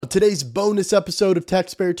today's bonus episode of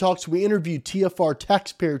Taxpayer Talks, we interview TFR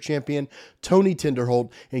taxpayer champion Tony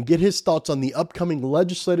Tinderholt and get his thoughts on the upcoming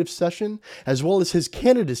legislative session, as well as his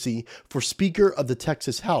candidacy for Speaker of the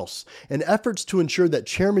Texas House, and efforts to ensure that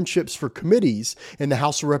chairmanships for committees in the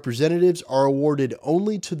House of Representatives are awarded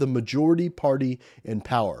only to the majority party in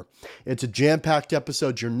power. It's a jam-packed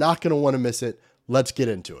episode. You're not going to want to miss it. Let's get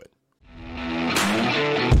into it.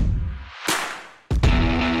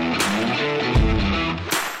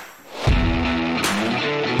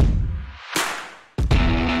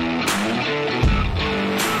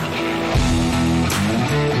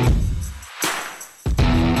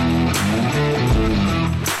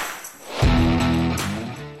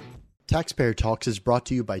 Taxpayer Talks is brought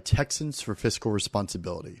to you by Texans for Fiscal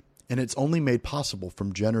Responsibility, and it's only made possible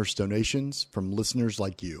from generous donations from listeners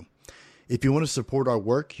like you. If you want to support our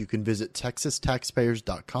work, you can visit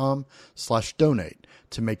texastaxpayers.com/donate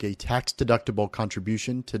to make a tax-deductible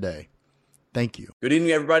contribution today. Thank you. Good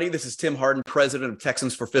evening, everybody. This is Tim Harden, president of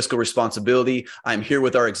Texans for Fiscal Responsibility. I'm here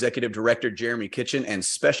with our executive director, Jeremy Kitchen, and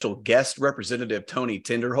special guest representative, Tony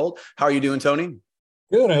Tinderholt. How are you doing, Tony?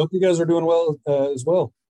 Good. I hope you guys are doing well as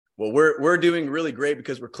well. Well, we're doing really great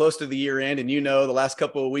because we're close to the year end, and the last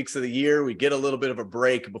couple of weeks of the year, we get a little bit of a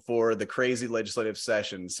break before the crazy legislative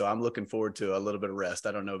session. So I'm looking forward to a little bit of rest.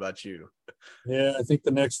 I don't know about you. Yeah, I think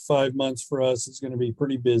the next 5 months for us is going to be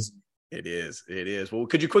pretty busy. It is. Well,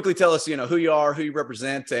 could you quickly tell us, who you are, who you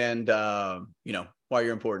represent, and, why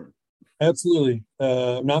you're important? Absolutely.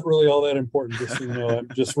 Not really all that important. Just so you know, I'm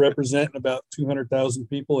just representing about 200,000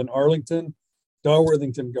 people in Arlington,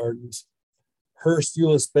 𝗧𝗔𝗫𝗣𝗔𝗬𝗘𝗥 Gardens,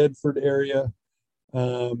 Bedford area.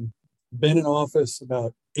 Been in office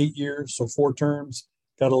about 8 years, so 4 terms.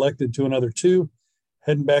 Got elected to another 2.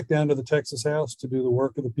 Heading back down to the Texas House to do the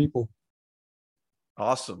work of the people.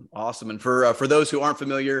 Awesome. And for those who aren't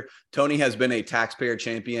familiar, Tony has been a taxpayer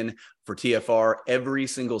champion for TFR every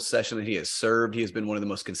single session that he has served. He has been one of the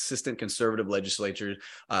most consistent conservative legislators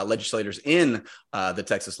in the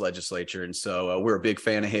Texas legislature. And so we're a big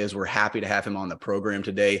fan of his. We're happy to have him on the program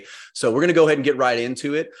today. So we're going to go ahead and get right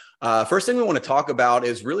into it. First thing we want to talk about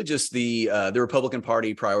is really just the Republican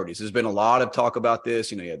Party priorities. There's been a lot of talk about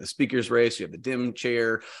this. You have the speaker's race, you have the Dem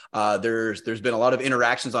chair. There's been a lot of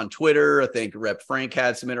interactions on Twitter. I think Rep. Frank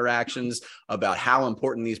had some interactions about how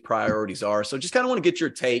important these priorities are. So just kind of want to get your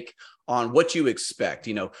take on what you expect,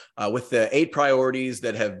 with the 8 priorities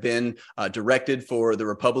that have been directed for the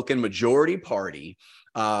Republican majority party.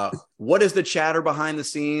 What is the chatter behind the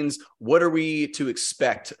scenes? What are we to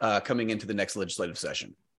expect coming into the next legislative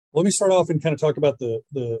session? Let me start off and kind of talk about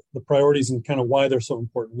the priorities and kind of why they're so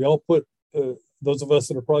important. We all put, those of us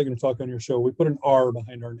that are probably going to talk on your show, we put an R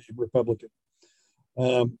behind our name, Republican.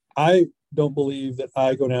 I don't believe that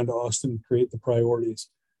I go down to Austin and create the priorities.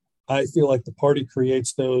 I feel like the party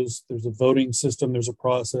creates those. There's a voting system. There's a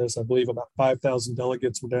process. I believe about 5,000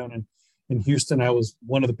 delegates were down in Houston. I was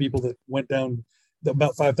one of the people that went down.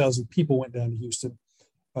 About 5,000 people went down to Houston.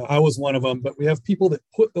 I was one of them. But we have people that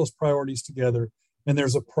put those priorities together, and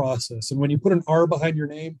there's a process. And when you put an R behind your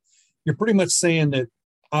name, you're pretty much saying that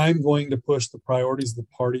I'm going to push the priorities of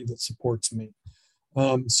the party that supports me.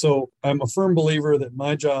 So I'm a firm believer that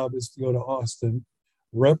my job is to go to Austin,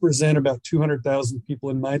 represent about 200,000 people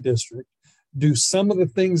in my district, do some of the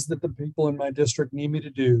things that the people in my district need me to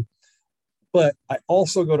do. But I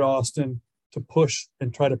also go to Austin to push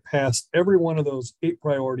and try to pass every one of those 8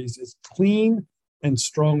 priorities as clean and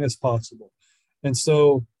strong as possible. And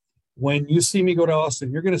so when you see me go to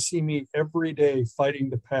Austin, you're going to see me every day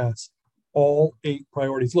fighting to pass all 8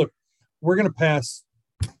 priorities. Look, we're going to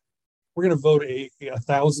vote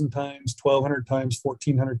 1,000 times, 1,200 times,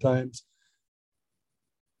 1,400 times.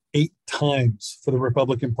 8 times for the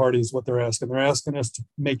Republican Party is what they're asking. They're asking us to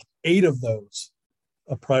make 8 of those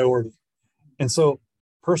a priority. And so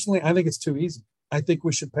personally, I think it's too easy. I think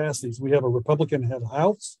we should pass these. We have a Republican-held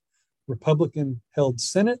House, Republican-held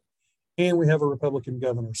Senate, and we have a Republican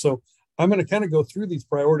governor. So I'm going to kind of go through these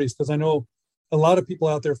priorities because I know a lot of people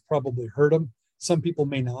out there have probably heard them. Some people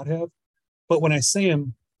may not have. But when I say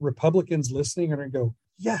them, Republicans listening are going to go,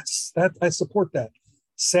 yes, I support that.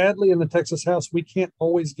 Sadly, in the Texas House, we can't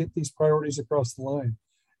always get these priorities across the line,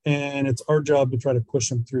 and it's our job to try to push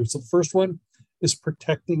them through. So the first one is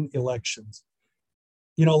protecting elections.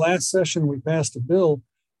 Last session we passed a bill,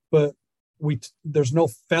 but there's no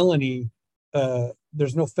felony.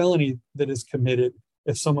 There's no felony that is committed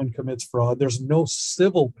if someone commits fraud. There's no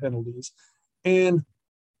civil penalties, and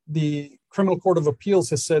the Criminal Court of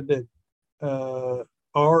Appeals has said that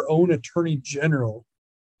our own Attorney General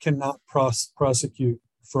cannot prosecute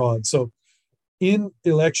fraud. So in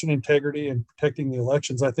election integrity and protecting the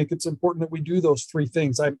elections, I think it's important that we do those three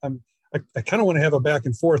things. I kind of want to have a back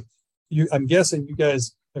and forth. I'm guessing you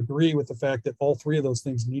guys agree with the fact that all three of those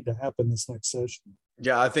things need to happen this next session.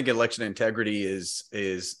 Yeah, I think election integrity is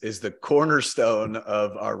the cornerstone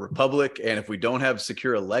of our republic. And if we don't have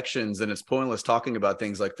secure elections, then it's pointless talking about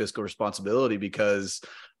things like fiscal responsibility, because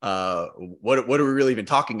what are we really even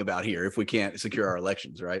talking about here if we can't secure our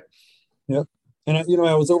elections, right? Yep. And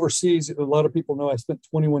I was overseas. A lot of people know I spent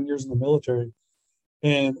 21 years in the military,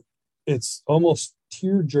 and it's almost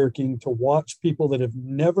tear-jerking to watch people that have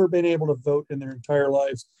never been able to vote in their entire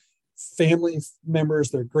lives, family members,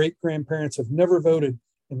 their great-grandparents have never voted,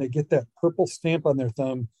 and they get that purple stamp on their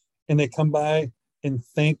thumb, and they come by and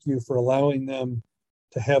thank you for allowing them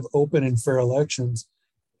to have open and fair elections.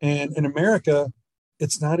 And in America,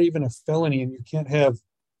 it's not even a felony, and you can't have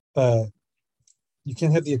the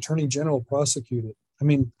attorney general prosecute it. I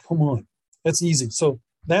mean, come on, that's easy. So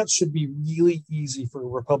that should be really easy for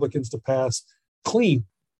Republicans to pass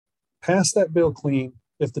that bill clean.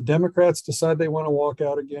 If the Democrats decide they want to walk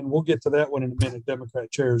out again, we'll get to that one in a minute,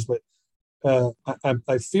 Democrat chairs. But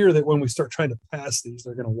I fear that when we start trying to pass these,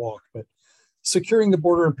 they're going to walk. But securing the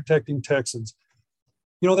border and protecting Texans,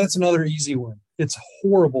 that's another easy one. It's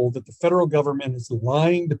horrible that the federal government is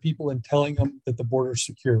lying to people and telling them that the border is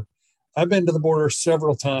secure. I've been to the border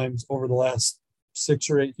several times over the last 6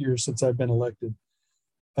 or 8 years since I've been elected.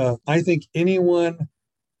 I think anyone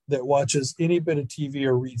that watches any bit of TV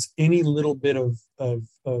or reads any little bit of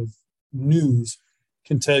news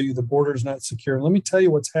can tell you the border is not secure. And let me tell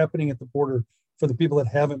you what's happening at the border for the people that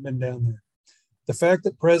haven't been down there. The fact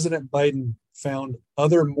that President Biden found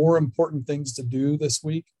other more important things to do this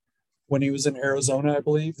week when he was in Arizona, I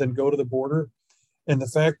believe, than go to the border. And the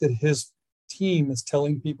fact that his team is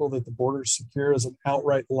telling people that the border is secure is an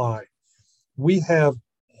outright lie. We have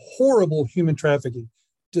horrible human trafficking,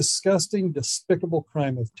 disgusting, despicable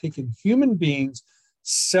crime of taking human beings,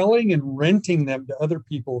 selling and renting them to other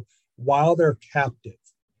people while they're captive.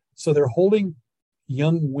 So they're holding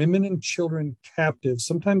young women and children captive,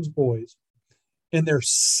 sometimes boys, and they're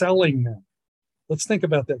selling them. Let's think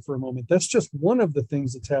about that for a moment. That's just one of the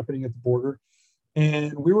things that's happening at the border.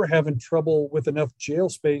 And we were having trouble with enough jail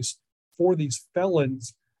space for these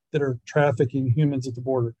felons that are trafficking humans at the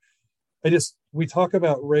border. We talk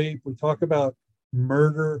about rape, we talk about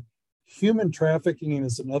murder. Human trafficking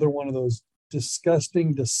is another one of those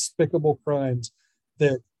disgusting, despicable crimes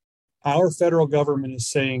that our federal government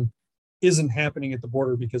is saying isn't happening at the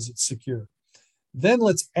border because it's secure. Then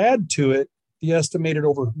let's add to it the estimated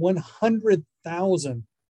over 100,000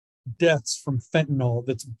 deaths from fentanyl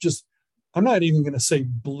that's just, I'm not even going to say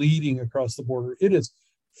bleeding across the border. It is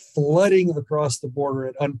flooding across the border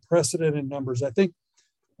at unprecedented numbers. I think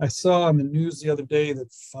I saw on the news the other day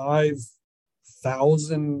that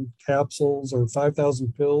 5,000 capsules or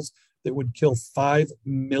 5,000 pills that would kill 5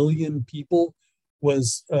 million people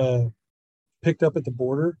was picked up at the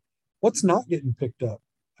border. What's not getting picked up?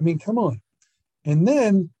 I mean, come on. And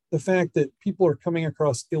then the fact that people are coming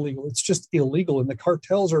across illegal, it's just illegal. And the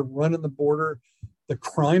cartels are running the border. The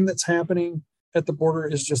crime that's happening at the border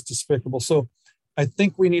is just despicable. So I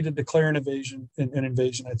think we need to declare an invasion.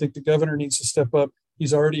 I think the governor needs to step up.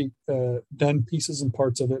 He's already done pieces and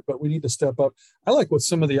parts of it, but we need to step up. I like what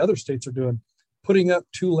some of the other states are doing, putting up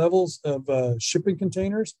 2 levels of shipping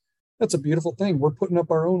containers. That's a beautiful thing. We're putting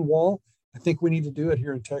up our own wall. I think we need to do it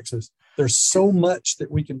here in Texas. There's so much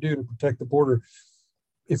that we can do to protect the border.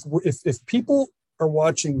 If people are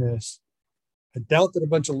watching this, I doubt that a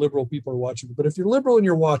bunch of liberal people are watching, but if you're liberal and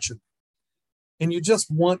you're watching and you just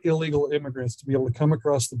want illegal immigrants to be able to come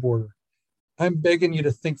across the border, I'm begging you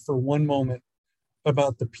to think for one moment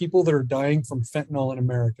about the people that are dying from fentanyl in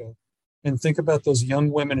America, and think about those young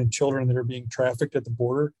women and children that are being trafficked at the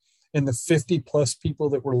border, and the 50 plus people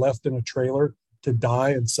that were left in a trailer to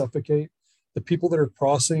die and suffocate, the people that are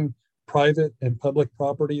crossing private and public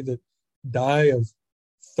property that die of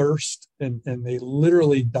thirst and they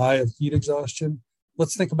literally die of heat exhaustion.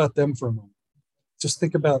 Let's think about them for a moment. Just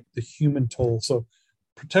think about the human toll. So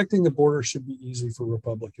protecting the border should be easy for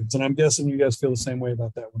Republicans. And I'm guessing you guys feel the same way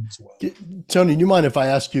about that one as well. Tony, you mind if I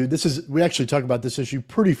ask you, we actually talk about this issue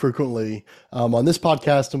pretty frequently on this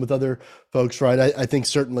podcast and with other folks, right? I think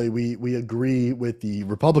certainly we agree with the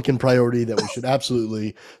Republican priority that we should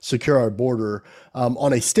absolutely secure our border.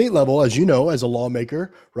 On a state level, as you know, as a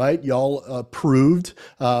lawmaker, right, y'all approved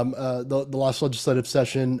the last legislative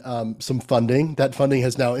session some funding. That funding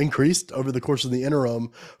has now increased over the course of the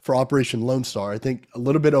interim for Operation Lone Star. I think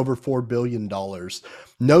little bit over $4 billion.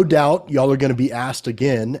 No doubt y'all are going to be asked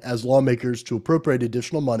again as lawmakers to appropriate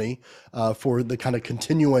additional money for the kind of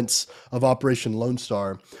continuance of Operation Lone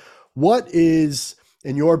Star. What is,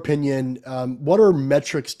 in your opinion, what are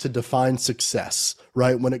metrics to define success,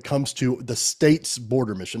 right, when it comes to the state's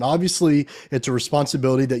border mission? Obviously, it's a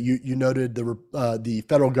responsibility that you noted the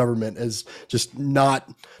federal government has just not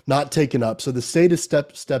taken up. So the state has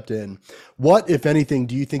stepped in. What, if anything,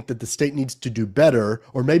 do you think that the state needs to do better,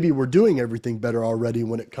 or maybe we're doing everything better already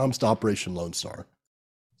when it comes to Operation Lone Star?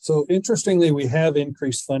 So interestingly, we have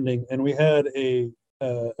increased funding, and we had a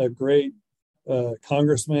great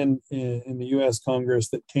congressman in the U.S. Congress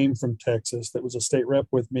that came from Texas, that was a state rep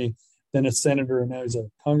with me, then a senator, and now he's a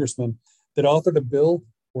congressman, that authored a bill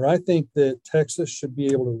where I think that Texas should be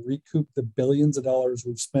able to recoup the billions of dollars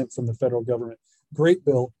we've spent from the federal government. Great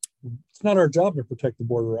bill. It's not our job to protect the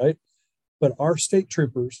border, right? But our state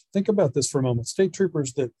troopers, think about this for a moment, state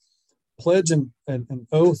troopers that pledge an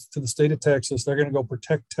oath to the state of Texas, they're going to go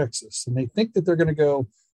protect Texas. And they think that they're going to go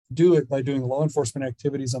do it by doing law enforcement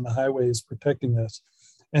activities on the highways, protecting us.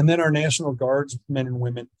 And then our National Guards men and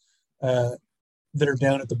women that are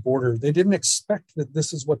down at the border, they didn't expect that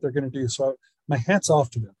this is what they're going to do. So my hat's off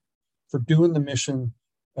to them for doing the mission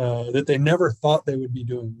that they never thought they would be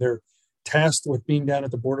doing. They're tasked with being down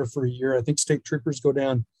at the border for a year. I think state troopers go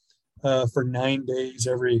down for 9 days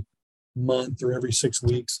every month or every 6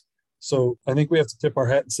 weeks. So I think we have to tip our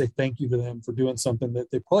hat and say thank you to them for doing something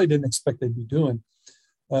that they probably didn't expect they'd be doing.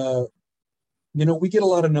 We get a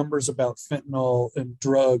lot of numbers about fentanyl and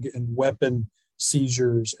drug and weapon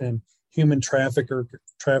seizures and human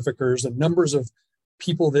traffickers and numbers of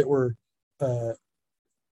people that were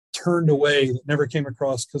turned away that never came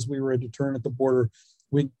across because we were a deterrent at the border.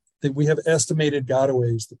 We have estimated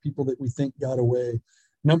gotaways, the people that we think got away,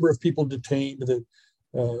 number of people detained that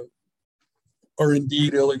are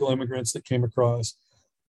indeed illegal immigrants that came across.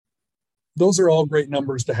 Those are all great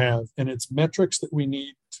numbers to have, and it's metrics that we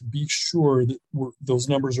need to be sure that those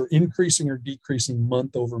numbers are increasing or decreasing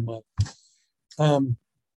month over month.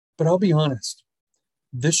 But I'll be honest,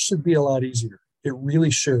 this should be a lot easier. It really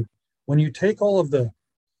should. When you take all of the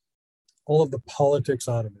politics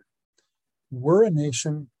out of it, we're a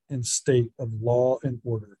nation and state of law and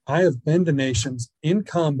order. I have been to nations in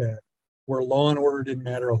combat where law and order didn't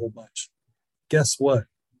matter a whole bunch. Guess what?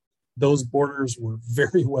 Those borders were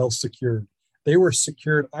very well secured. They were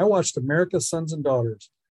secured. I watched America's sons and daughters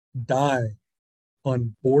die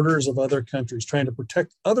on borders of other countries, trying to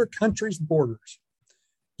protect other countries' borders.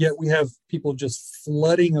 Yet we have people just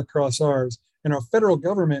flooding across ours, and our federal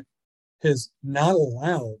government has not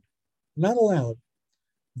allowed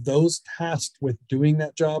those tasked with doing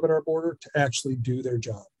that job at our border to actually do their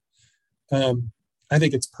job. I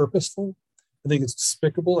think it's purposeful. I think it's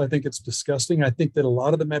despicable. I think it's disgusting. I think that a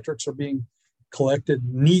lot of the metrics are being collected,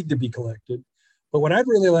 need to be collected. But what I'd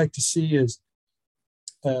really like to see is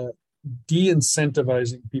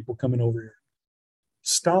de-incentivizing people coming over here.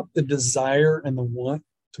 Stop the desire and the want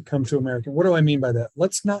to come to America. What do I mean by that?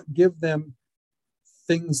 Let's not give them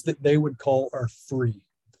things that they would call are free.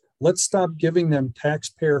 Let's stop giving them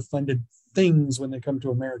taxpayer-funded things when they come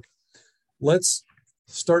to America. Let's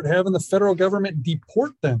start having the federal government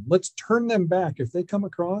deport them. Let's turn them back. If they come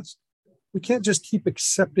across, we can't just keep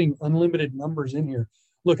accepting unlimited numbers in here.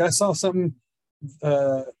 Look, I saw something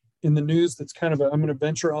in the news that's I'm going to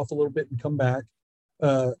venture off a little bit and come back.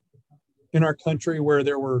 In our country where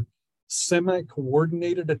there were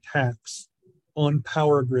semi-coordinated attacks on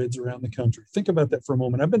power grids around the country. Think about that for a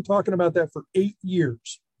moment. I've been talking about that for 8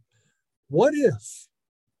 years. What if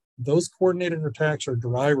those coordinated attacks are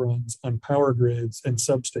dry runs on power grids and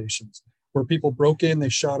substations where people broke in, they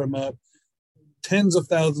shot them up, tens of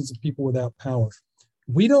thousands of people without power?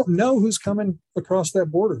 We don't know who's coming across that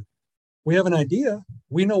border. We have an idea.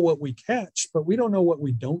 We know what we catch, but we don't know what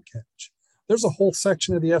we don't catch. There's a whole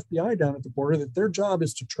section of the FBI down at the border that their job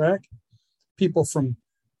is to track people from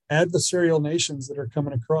adversarial nations that are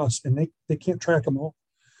coming across, and they can't track them all.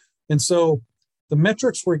 And so the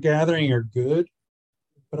metrics we're gathering are good,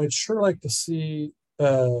 but I'd sure like to see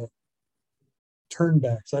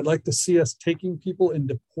turnbacks. I'd like to see us taking people and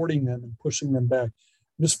deporting them and pushing them back.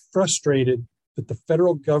 I'm just frustrated that the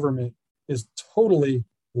federal government is totally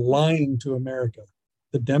lying to America.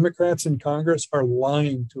 The Democrats in Congress are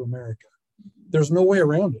lying to America. There's no way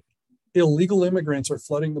around it. Illegal immigrants are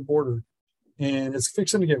flooding the border, and it's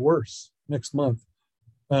fixing to get worse next month.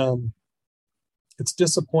 It's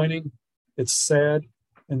disappointing. It's sad.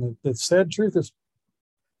 And the sad truth is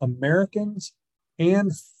Americans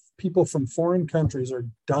and people from foreign countries are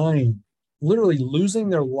dying, literally losing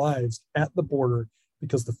their lives at the border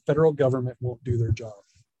because the federal government won't do their job.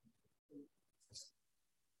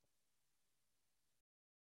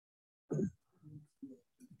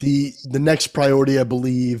 The next priority, I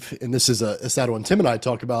believe, and this is a sad one Tim and I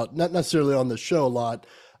talk about, not necessarily on the show a lot,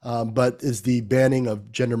 but is the banning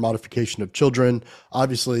of gender modification of children.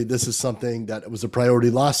 Obviously, this is something that was a priority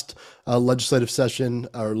last legislative session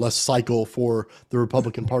or last cycle for the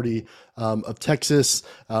Republican Party of Texas.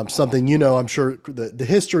 Something, I'm sure the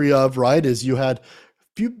history of, right, is you had a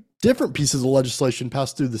few different pieces of legislation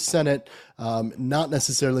passed through the Senate, not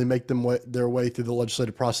necessarily make them their way through the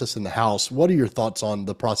legislative process in the House. What are your thoughts on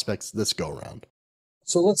the prospects this go around?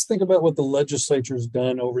 So let's think about what the legislature's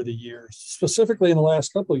done over the years, specifically in the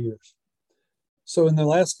last couple of years. So in the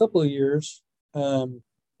last couple of years,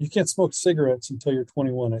 you can't smoke cigarettes until you're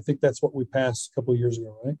 21. I think that's what we passed a couple of years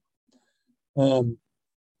ago, right?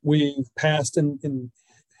 We've passed in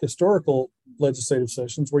historical legislative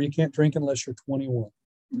sessions where you can't drink unless you're 21.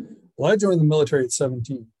 Well, I joined the military at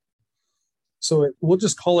 17. So we'll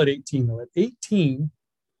just call it 18, though. At 18,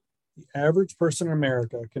 the average person in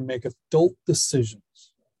America can make adult decisions.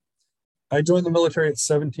 I joined the military at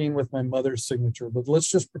 17 with my mother's signature, but let's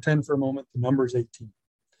just pretend for a moment the number is 18.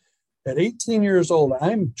 At 18 years old,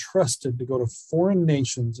 I'm trusted to go to foreign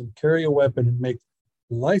nations and carry a weapon and make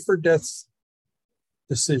life or death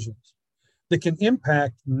decisions that can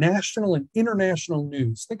impact national and international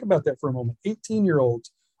news. Think about that for a moment.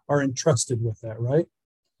 18-year-olds are entrusted with that, right?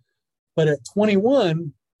 But at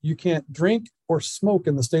 21, you can't drink or smoke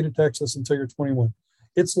in the state of Texas until you're 21.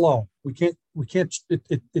 It's law. It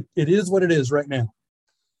is what it is right now.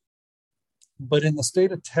 But in the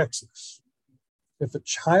state of Texas, if a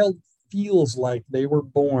child feels like they were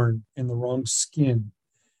born in the wrong skin,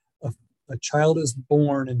 a child is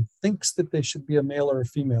born and thinks that they should be a male or a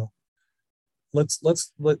female, let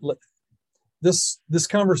this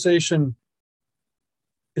conversation,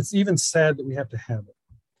 it's even sad that we have to have it.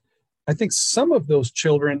 I think some of those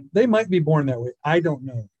children, they might be born that way. I don't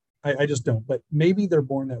know. I just don't, but maybe they're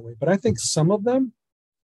born that way. But I think some of them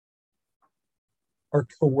are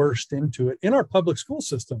coerced into it in our public school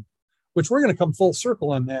system, which we're going to come full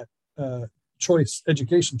circle on that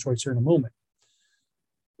education choice here in a moment.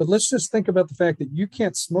 But let's just think about the fact that you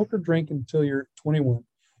can't smoke or drink until you're 21.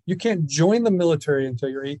 You can't join the military until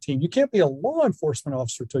you're 18. You can't be a law enforcement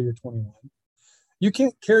officer until you're 21. You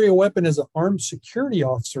can't carry a weapon as an armed security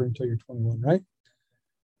officer until you're 21, right?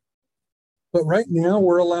 But right now,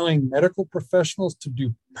 we're allowing medical professionals to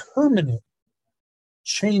do permanent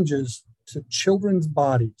changes to children's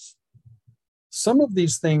bodies. Some of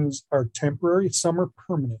these things are temporary, some are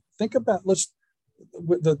permanent. Think about,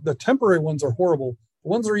 the temporary ones are horrible. The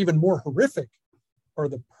ones that are even more horrific are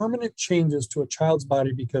the permanent changes to a child's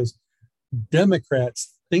body because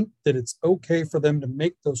Democrats think that it's okay for them to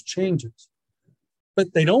make those changes.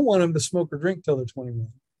 But they don't want them to smoke or drink till they're 21.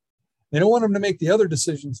 They don't want them to make the other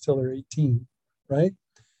decisions till they're 18, right?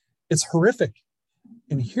 It's horrific.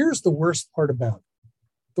 And here's the worst part about it.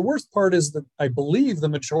 The worst part is that I believe the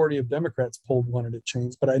majority of Democrats polled wanted it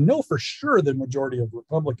changed, but I know for sure the majority of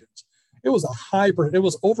Republicans. It was it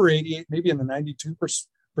was over 88, maybe in the 92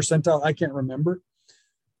 percentile. I can't remember.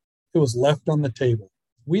 It was left on the table.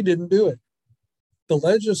 We didn't do it. The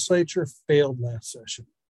legislature failed last session,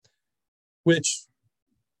 which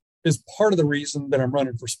is part of the reason that I'm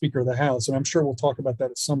running for Speaker of the House. And I'm sure we'll talk about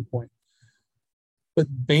that at some point. But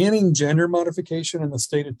banning gender modification in the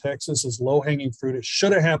state of Texas is low-hanging fruit. It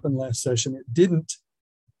should have happened last session. It didn't,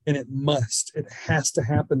 and it must. It has to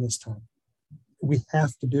happen this time. We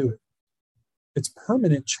have to do it. It's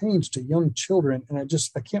permanent change to young children, and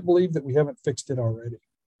I can't believe that we haven't fixed it already.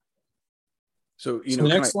 So, the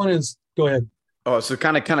next one is, go ahead. Oh, so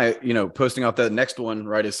kind of, posting out that next one,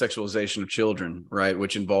 right, is sexualization of children, right,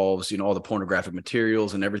 which involves, all the pornographic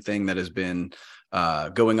materials and everything that has been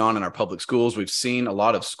going on in our public schools. We've seen a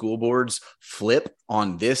lot of school boards flip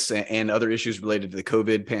on this and other issues related to the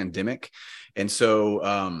COVID pandemic. And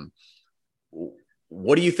so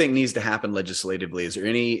what do you think needs to happen legislatively? Is there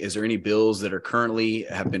any bills that are currently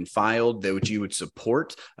have been filed that you would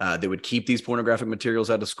support that would keep these pornographic materials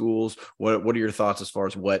out of schools? What are your thoughts as far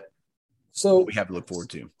as what we have to look forward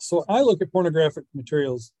to? So I look at pornographic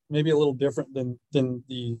materials maybe a little different than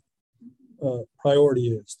the priority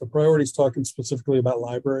is. The priority is talking specifically about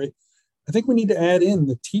library. I think we need to add in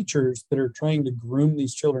the teachers that are trying to groom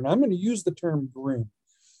these children. I'm going to use the term groom.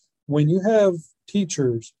 When you have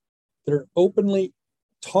teachers that are openly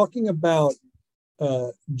talking about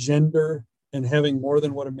gender and having more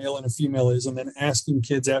than what a male and a female is, and then asking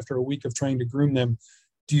kids after a week of trying to groom them,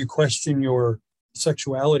 do you question your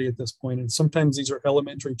sexuality at this point? And sometimes these are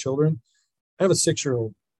elementary children. I have a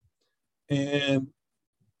 6-year-old, and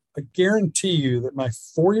I guarantee you that my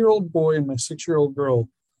 4-year-old boy and my 6-year-old girl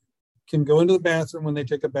can go into the bathroom when they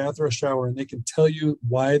take a bath or a shower, and they can tell you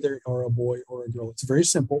why they are a boy or a girl. It's very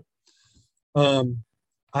simple.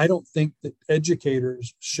 I don't think that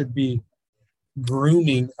educators should be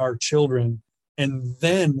grooming our children and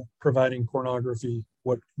then providing pornography,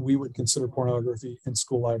 what we would consider pornography, in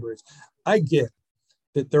school libraries. I get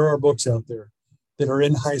that there are books out there that are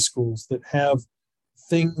in high schools that have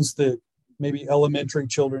things that maybe elementary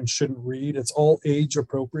children shouldn't read. It's all age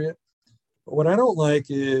appropriate. But what I don't like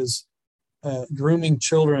is grooming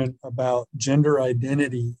children about gender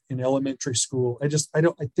identity in elementary school. I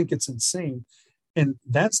think it's insane. And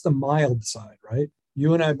that's the mild side, right?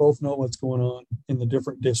 You and I both know what's going on in the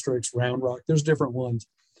different districts, Round Rock. There's different ones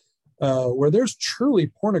where there's truly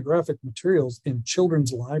pornographic materials in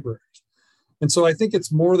children's libraries. And so I think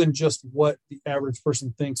it's more than just what the average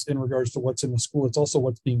person thinks in regards to what's in the school. It's also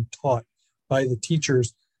what's being taught by the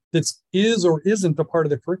teachers that is or isn't a part of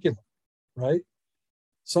the curriculum, right?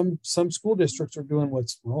 Some school districts are doing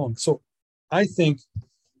what's wrong. So I think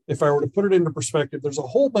if I were to put it into perspective, there's a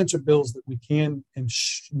whole bunch of bills that we can and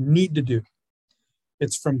need to do.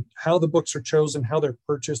 It's from how the books are chosen, how they're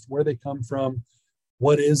purchased, where they come from,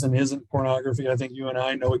 what is and isn't pornography. I think you and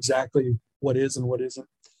I know exactly what is and what isn't.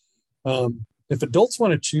 If adults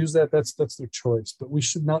want to choose that, that's their choice, but we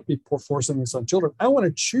should not be forcing this on children. I want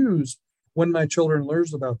to choose when my children learn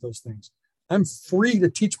about those things. I'm free to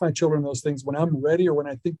teach my children those things when I'm ready or when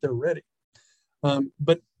I think they're ready.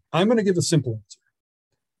 But I'm going to give a simple answer.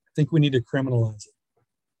 I think we need to criminalize it.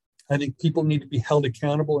 I think people need to be held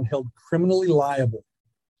accountable and held criminally liable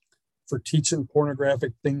for teaching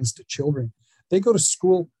pornographic things to children. They go to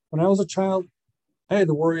school. When I was a child, I had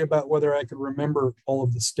to worry about whether I could remember all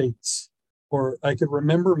of the states, or I could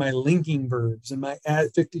remember my linking verbs and my I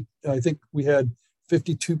think we had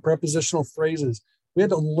 52 prepositional phrases. We had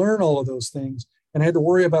to learn all of those things, and I had to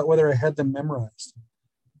worry about whether I had them memorized.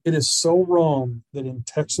 It is so wrong that in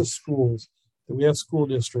Texas schools that we have school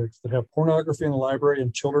districts that have pornography in the library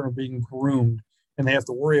and children are being groomed, and they have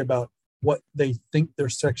to worry about what they think their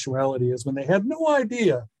sexuality is when they had no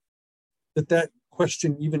idea that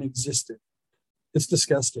question even existed. It's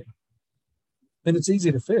disgusting. And it's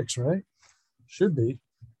easy to fix, right? Should be.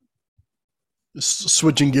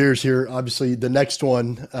 Switching gears here, obviously the next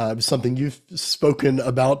one is something you've spoken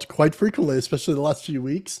about quite frequently, especially the last few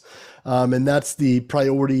weeks, and that's the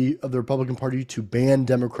priority of the Republican Party to ban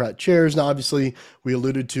Democrat chairs. Now, obviously, we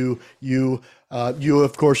alluded to you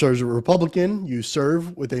of course, are a Republican. You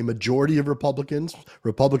serve with a majority of Republicans.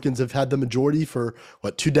 Republicans have had the majority for,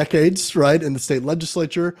 2 decades, right, in the state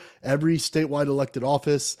legislature, every statewide elected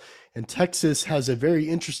office. And Texas has a very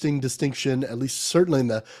interesting distinction, at least certainly in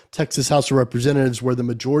the Texas House of Representatives, where the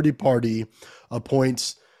majority party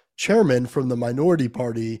appoints chairmen from the minority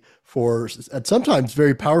party for, at sometimes,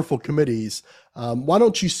 very powerful committees. Why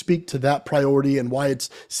don't you speak to that priority and why it's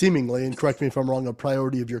seemingly, and correct me if I'm wrong, a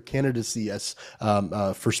priority of your candidacy as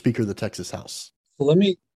for Speaker of the Texas House? Well, let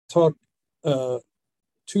me talk 2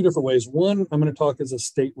 different ways. One, I'm going to talk as a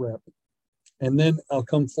state rep. And then I'll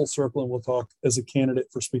come full circle and we'll talk as a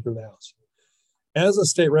candidate for Speaker of the House. As a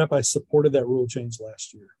state rep, I supported that rule change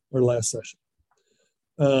last session.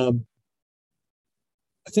 I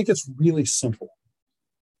think it's really simple.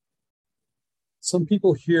 Some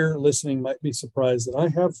people here listening might be surprised that I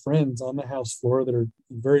have friends on the House floor that are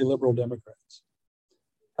very liberal Democrats.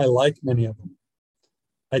 I like many of them.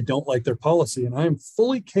 I don't like their policy, and I am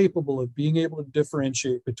fully capable of being able to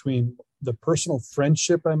differentiate between the personal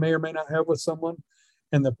friendship I may or may not have with someone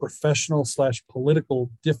and the professional/political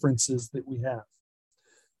differences that we have.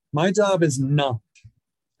 My job is not,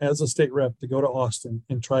 as a state rep, to go to Austin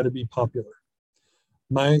and try to be popular.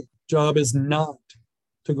 My job is not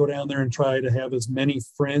to go down there and try to have as many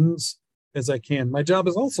friends as I can. My job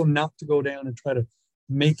is also not to go down and try to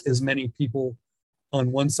make as many people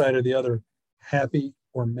on one side or the other happy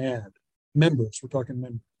or mad. Members, we're talking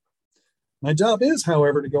members. My job is,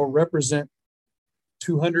 however, to go represent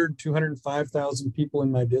 205,000 people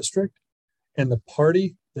in my district and the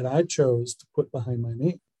party that I chose to put behind my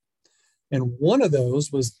name. And one of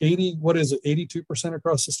those was 82%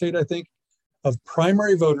 across the state, I think, of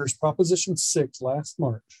primary voters. Proposition 6 last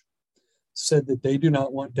March said that they do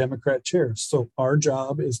not want Democrat chairs. So our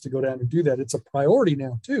job is to go down and do that. It's a priority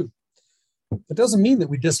now, too. It doesn't mean that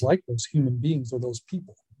we dislike those human beings or those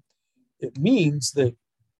people. It means that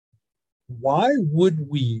why would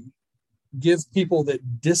we give people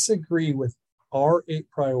that disagree with our 8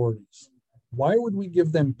 priorities, why would we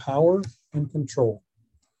give them power and control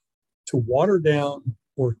to water down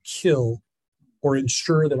or kill or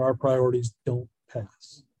ensure that our priorities don't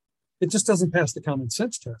pass? It just doesn't pass the common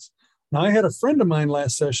sense test. Now, I had a friend of mine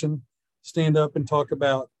last session stand up and talk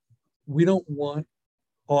about, we don't want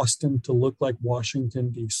Austin to look like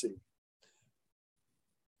Washington, D.C.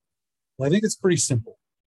 Well, I think it's pretty simple.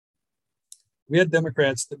 We had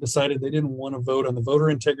Democrats that decided they didn't want to vote on the voter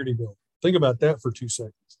integrity bill. Think about that for 2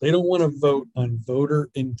 seconds. They don't want to vote on voter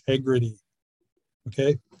integrity.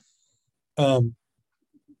 Okay.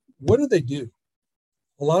 What do?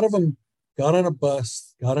 A lot of them got on a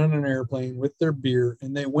bus, got on an airplane with their beer,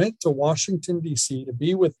 and they went to Washington, D.C. to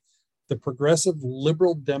be with the progressive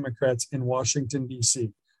liberal Democrats in Washington,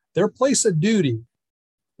 D.C. Their place of duty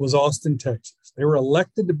was Austin, Texas. They were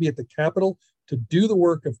elected to be at the Capitol to do the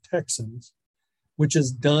work of Texans, which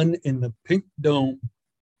is done in the pink dome,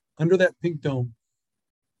 under that pink dome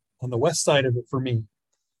on the west side of it for me,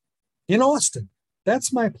 in Austin.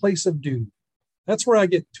 That's my place of duty. That's where I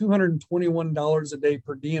get $221 a day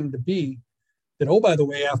per diem to be. That, oh, by the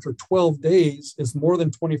way, after 12 days is more than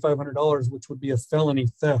 $2,500, which would be a felony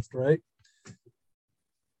theft, right?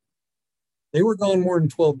 They were gone more than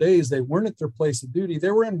 12 days. They weren't at their place of duty. They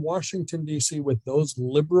were in Washington, D.C. with those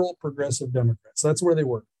liberal progressive Democrats. That's where they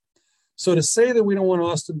were. So to say that we don't want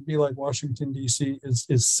Austin to be like Washington, D.C.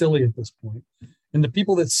 is silly at this point. And the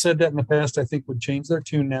people that said that in the past, I think, would change their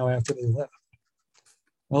tune now after they left.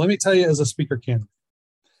 Well, let me tell you, as a speaker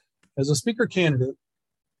candidate,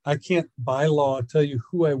 I can't by law tell you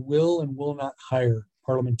who I will and will not hire.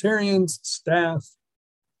 Parliamentarians, staff,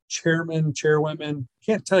 chairmen, chairwomen,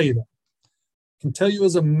 can't tell you that. I can tell you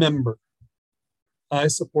as a member, I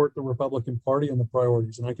support the Republican Party and the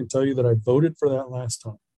priorities, and I can tell you that I voted for that last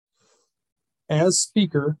time. As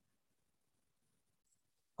speaker,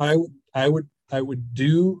 I would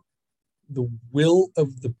do the will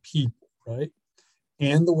of the people, right?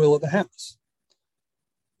 And the will of the House.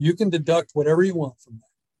 You can deduct whatever you want from that.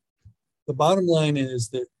 The bottom line is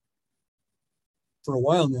that for a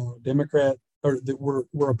while now,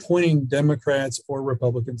 we're appointing Democrats or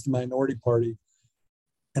Republicans, the minority party.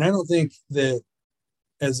 And I don't think that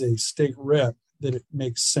as a state rep that it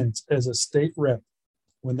makes sense. As a state rep,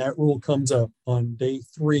 when that rule comes up on day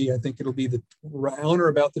 3, I think it'll be on or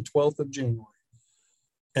about the 12th of January.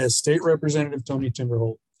 As State Representative Tony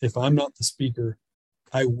Tinderholt, if I'm not the speaker,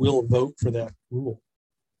 I will vote for that rule.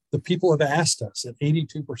 The people have asked us at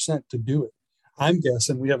 82% to do it. I'm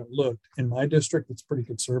guessing, we haven't looked, in my district, it's pretty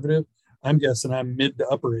conservative. I'm guessing I'm mid to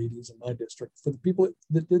upper 80s in my district for the people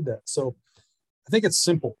that did that. So I think it's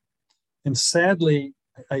simple. And sadly,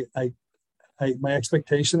 my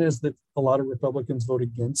expectation is that a lot of Republicans vote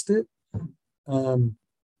against it. I'm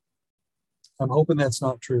hoping that's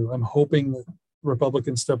not true. I'm hoping that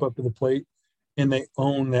Republicans step up to the plate and they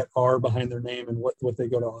own that R behind their name and what they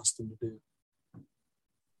go to Austin to do.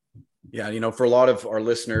 Yeah, for a lot of our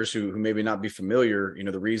listeners who maybe not be familiar,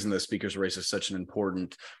 the reason the speaker's race is such an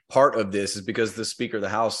important part of this is because the Speaker of the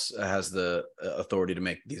House has the authority to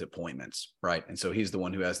make these appointments, right? And so he's the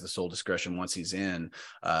one who has the sole discretion once he's in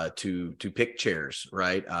to pick chairs,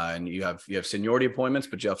 right? And you have seniority appointments,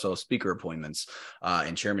 but you also have speaker appointments,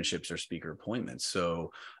 and chairmanships are speaker appointments.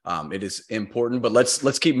 So it is important. But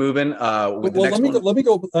let's keep moving. Let me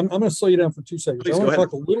go. I'm going to slow you down for 2 seconds. Please, I want to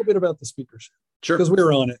talk a little bit about the speakership. Sure. Because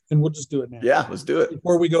we're on it, and we'll just do it now. Yeah, let's do it.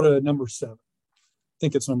 Before we go to number 7. I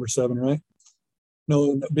think it's number 7, right?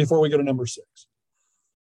 No, before we go to number 6.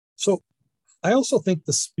 So I also think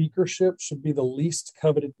the speakership should be the least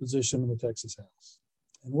coveted position in the Texas House.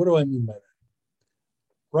 And what do I mean by that?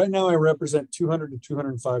 Right now, I represent 200 to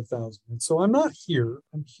 205,000. And so I'm not here.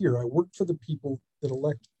 I'm here. I work for the people that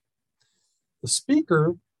elected. The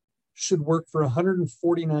speaker should work for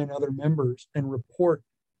 149 other members and report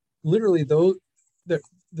literally those that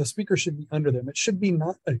the speaker should be under them. It should be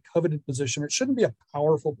not a coveted position. It shouldn't be a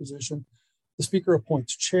powerful position. The speaker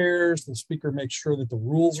appoints chairs. The speaker makes sure that the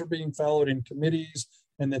rules are being followed in committees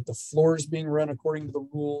and that the floor is being run according to the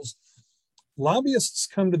rules. Lobbyists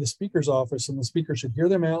come to the speaker's office and the speaker should hear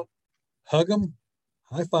them out, hug them,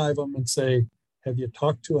 high five them, and say, have you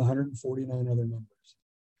talked to 149 other members?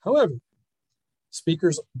 However,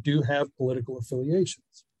 speakers do have political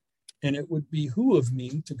affiliations. And it would behoove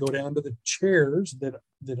me to go down to the chairs that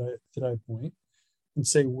I appoint and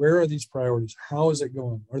say, where are these priorities? How is it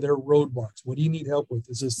going? Are there roadblocks? What do you need help with?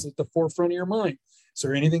 Is this at the forefront of your mind? Is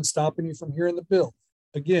there anything stopping you from hearing the bill?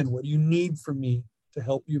 Again, what do you need from me to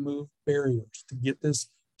help you move barriers, to get this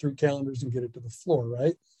through calendars and get it to the floor,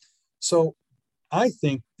 right? So I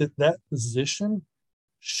think that position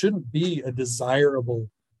shouldn't be a desirable,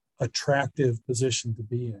 attractive position to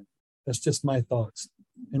be in. That's just my thoughts.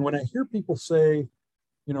 And when I hear people say,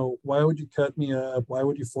 why would you cut me up? Why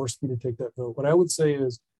would you force me to take that vote? What I would say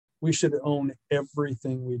is, we should own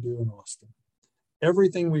everything we do in Austin.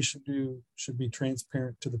 Everything we should do should be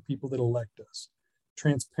transparent to the people that elect us.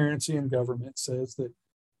 Transparency in government says that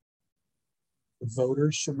the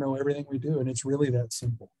voters should know everything we do. And it's really that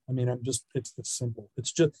simple. I mean, it's this simple.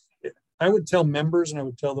 I would tell members and I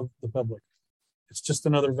would tell the public, it's just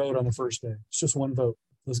another vote on the first day. It's just one vote.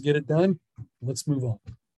 Let's get it done. Let's move on.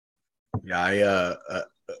 Yeah.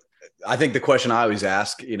 I think the question I always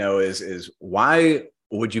ask, is why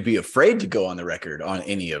would you be afraid to go on the record on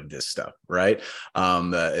any of this stuff? Right.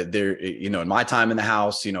 In my time in the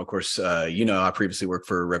House, of course, I previously worked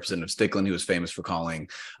for Representative Stickland, who was famous for calling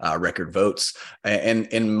record votes. And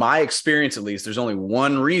in my experience, at least, there's only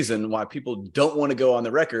one reason why people don't want to go on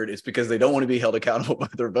the record. It's because they don't want to be held accountable by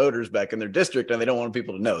their voters back in their district, and they don't want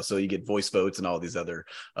people to know. So you get voice votes and all these other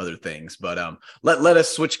things. But let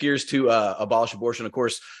us switch gears to abolish abortion. Of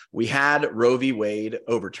course, we had Roe v. Wade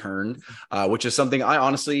overturned, which is something I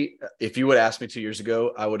honestly, if you would ask me 2 years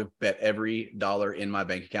ago, I would have bet every dollar in my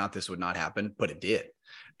bank account this would not happen, but it did.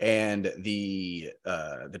 And the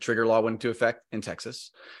trigger law went into effect in Texas.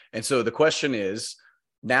 And so the question is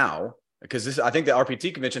now, because I think the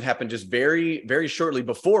RPT convention happened just very, very shortly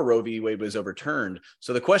before Roe v. Wade was overturned.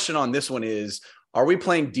 So the question on this one is, are we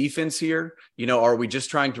playing defense here? Are we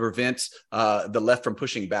just trying to prevent the left from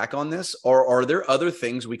pushing back on this? Or are there other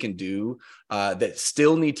things we can do that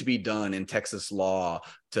still need to be done in Texas law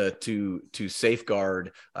to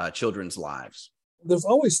safeguard children's lives? There's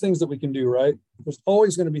always things that we can do, right? There's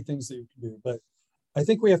always going to be things that you can do. But I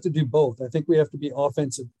think we have to do both. I think we have to be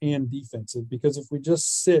offensive and defensive, because if we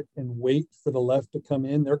just sit and wait for the left to come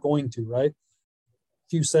in, they're going to, right? A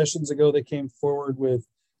few sessions ago, they came forward with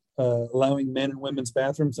allowing men and women's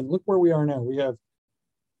bathrooms. And look where we are now. We have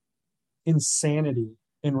insanity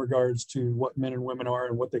in regards to what men and women are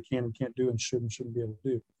and what they can and can't do and shouldn't be able to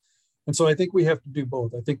do. And so I think we have to do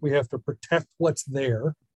both. I think we have to protect what's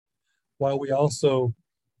there while we also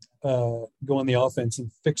go on the offense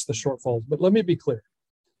and fix the shortfalls. But let me be clear.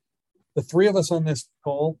 The three of us on this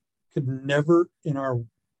call could never in our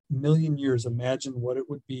million years imagine what it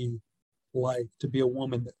would be like to be a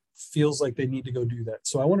woman that feels like they need to go do that.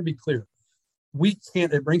 So I want to be clear. We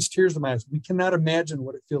can't, it brings tears to my eyes. We cannot imagine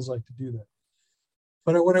what it feels like to do that.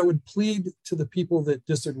 But what I would plead to the people that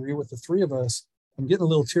disagree with the three of us, I'm getting a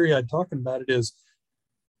little teary-eyed talking about it, is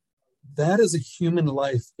that is a human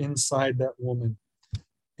life inside that woman.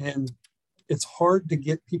 And it's hard to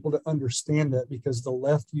get people to understand that, because the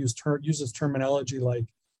left uses terminology like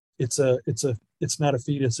it's not a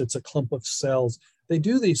fetus, it's a clump of cells. They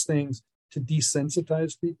do these things to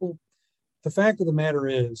desensitize people. The fact of the matter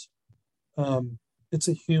is, it's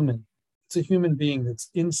a human. It's a human being that's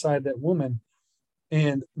inside that woman.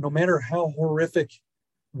 And no matter how horrific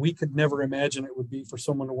we could never imagine it would be for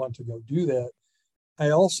someone to want to go do that,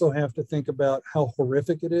 I also have to think about how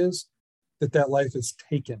horrific it is that life is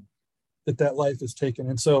taken,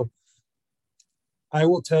 And so I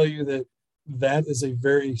will tell you that is a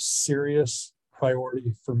very serious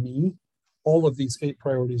priority for me. All of these 8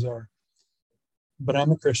 priorities are. But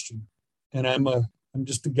I'm a Christian, and I'm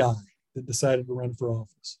just a guy that decided to run for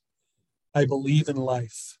office. I believe in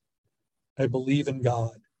life. I believe in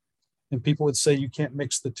God. And people would say you can't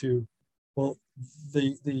mix the two. Well,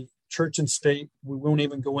 the church and state, we won't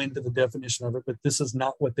even go into the definition of it, but this is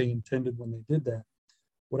not what they intended when they did that.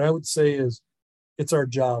 What I would say is it's our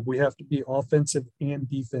job. We have to be offensive and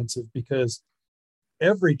defensive, because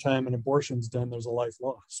every time an abortion's done, there's a life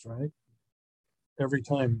lost, right? Every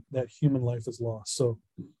time that human life is lost. So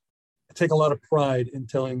I take a lot of pride in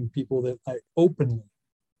telling people that I openly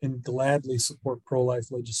and gladly support pro-life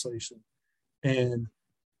legislation. And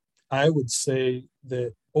I would say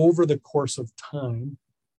that over the course of time,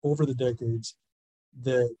 over the decades,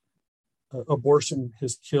 that abortion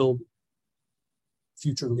has killed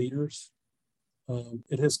future leaders.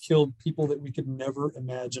 It has killed people that we could never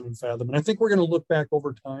imagine and fathom. And I think we're going to look back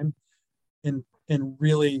over time and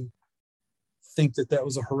really think that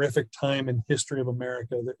was a horrific time in history of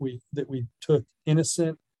America, that we took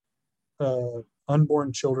innocent,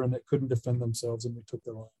 unborn children that couldn't defend themselves, and we took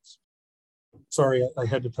their lives. Sorry, I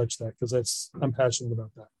had to touch that because I'm passionate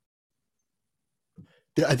about that.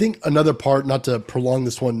 Yeah, I think another part, not to prolong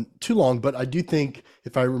this one too long, but I do think,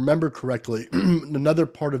 if I remember correctly, another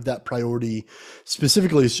part of that priority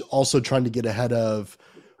specifically is also trying to get ahead of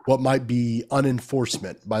what might be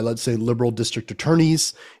unenforcement by, let's say, liberal district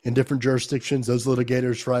attorneys in different jurisdictions, those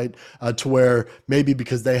litigators, right? To where maybe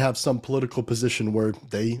because they have some political position where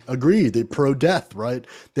they agree, they pro-death, right?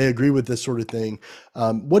 They agree with this sort of thing.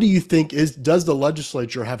 What do you think does the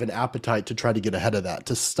legislature have an appetite to try to get ahead of that,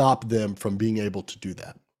 to stop them from being able to do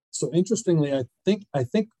that? So interestingly, I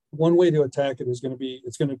think one way to attack it is going to be,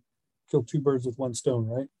 it's going to kill two birds with one stone,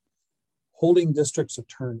 right? Holding district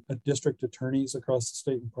attorneys across the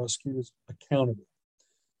state and prosecutors accountable.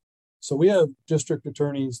 So we have district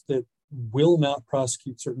attorneys that will not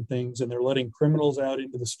prosecute certain things, and they're letting criminals out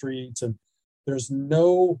into the streets, and there's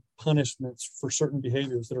no punishments for certain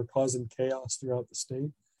behaviors that are causing chaos throughout the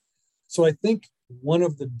state. So I think one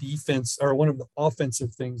of the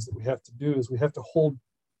offensive things that we have to do is we have to hold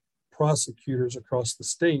prosecutors across the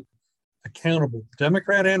state accountable,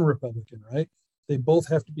 Democrat and Republican, right? They both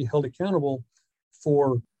have to be held accountable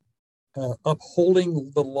for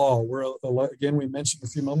upholding the law. Again, we mentioned a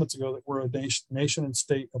few moments ago that we're a nation and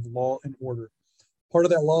state of law and order. Part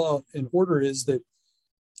of that law and order is that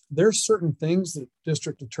there's certain things that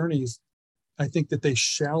district attorneys, I think that they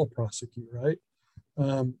shall prosecute, right?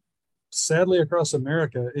 Sadly, across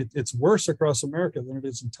America, it's worse across America than it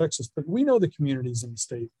is in Texas, but we know the communities in the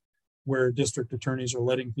state where district attorneys are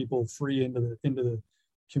letting people free into the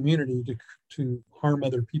community to harm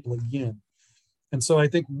other people again. And so I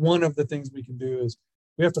think one of the things we can do is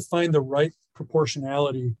we have to find the right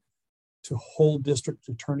proportionality to hold district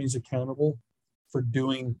attorneys accountable for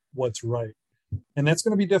doing what's right. And that's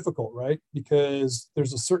going to be difficult, right? Because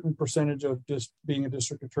there's a certain percentage of just being a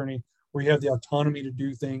district attorney where you have the autonomy to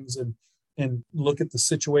do things and look at the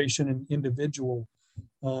situation and individual.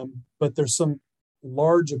 But there's some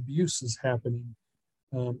large abuses happening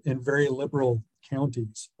in very liberal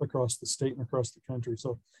counties across the state and across the country.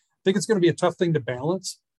 So I think it's going to be a tough thing to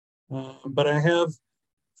balance, but I have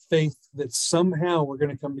faith that somehow we're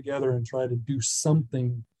going to come together and try to do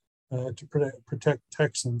something to protect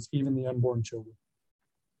Texans, even the unborn children.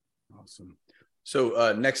 Awesome.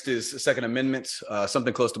 So next is Second Amendment,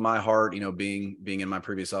 something close to my heart. Being in my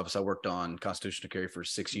previous office, I worked on constitutional carry for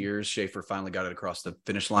 6 years. Schaefer finally got it across the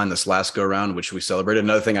finish line this last go around, which we celebrated.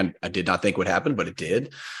 Another thing I did not think would happen, but it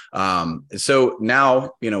did. So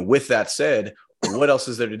now, with that said, what else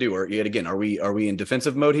is there to do? Or yet again, are we in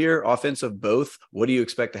defensive mode here, offensive, both? What do you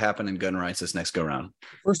expect to happen in gun rights this next go round?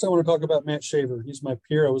 First, I want to talk about Matt Shaver. He's my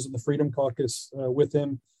peer. I was in the Freedom Caucus with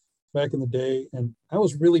him back in the day, and I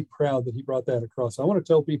was really proud that he brought that across. I want to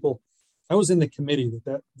tell people, I was in the committee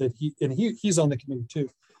he's on the committee too.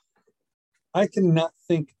 I cannot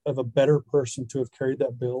think of a better person to have carried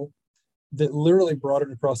that bill that literally brought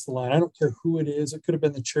it across the line. I don't care who it is. It could have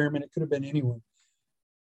been the chairman. It could have been anyone.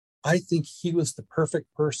 I think he was the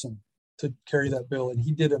perfect person to carry that bill, and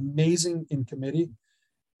he did amazing in committee.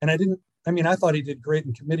 And I thought he did great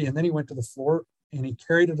in committee, and then he went to the floor and he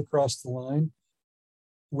carried it across the line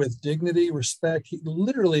with dignity, respect. He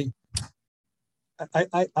literally,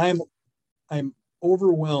 I'm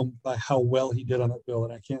overwhelmed by how well he did on that bill,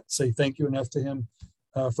 and I can't say thank you enough to him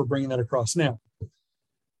for bringing that across. Now,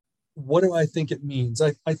 what do I think it means?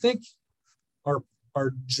 I think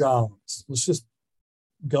our jobs, let's just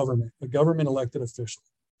a government elected official.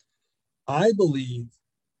 I believe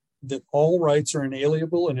that all rights are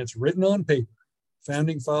inalienable, and it's written on paper.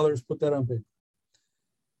 Founding fathers put that on paper.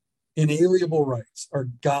 Inalienable rights are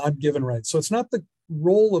God-given rights. So it's not the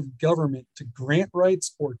role of government to grant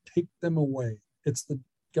rights or take them away. It's the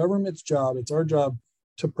government's job, it's our job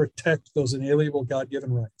to protect those inalienable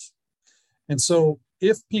God-given rights. And so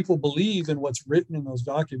if people believe in what's written in those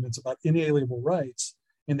documents about inalienable rights,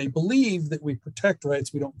 and they believe that we protect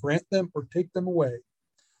rights, we don't grant them or take them away,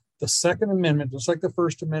 the Second Amendment, just like the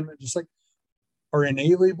First Amendment, just like are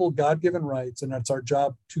inalienable God-given rights, and that's our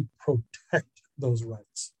job to protect those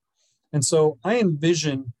rights. And so I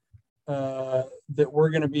envision that we're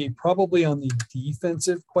going to be probably on the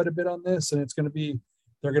defensive quite a bit on this, and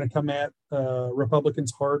they're going to come at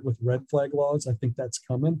Republicans hard with red flag laws. I think that's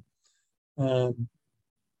coming. When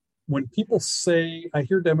people say, I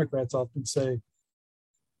hear Democrats often say,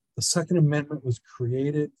 the Second Amendment was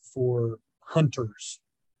created for hunters.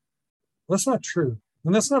 Well, that's not true,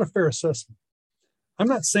 and that's not a fair assessment. I'm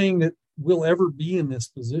not saying that we'll ever be in this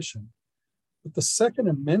position, but the Second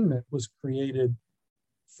Amendment was created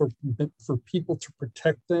for people to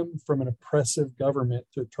protect them from an oppressive government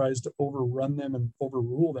that tries to overrun them and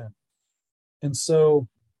overrule them. And so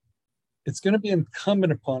it's going to be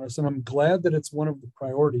incumbent upon us, and I'm glad that it's one of the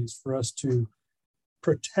priorities for us to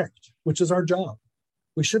protect, which is our job.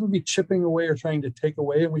 We shouldn't be chipping away or trying to take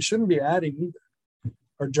away, and we shouldn't be adding either.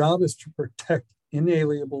 Our job is to protect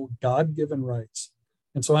inalienable God-given rights.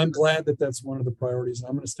 And so I'm glad that that's one of the priorities, and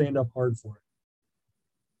I'm going to stand up hard for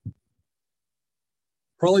it.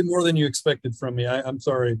 Probably more than you expected from me. I'm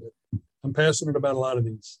sorry, but I'm passionate about a lot of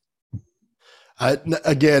these.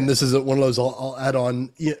 Again, this is one of those I'll add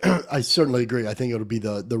on. Yeah, I certainly agree. I think it'll be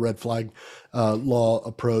the red flag law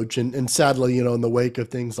approach, and sadly, in the wake of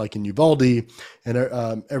things like in Uvalde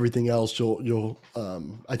and everything else, you'll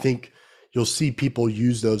I think you'll see people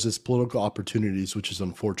use those as political opportunities, which is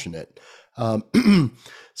unfortunate.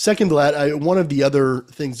 Second to that, one of the other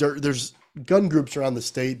things there's gun groups around the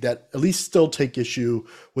state that at least still take issue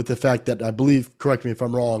with the fact that I believe, correct me if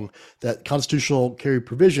I'm wrong, that constitutional carry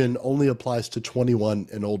provision only applies to 21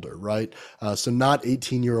 and older, right? So not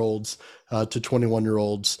 18-year-olds to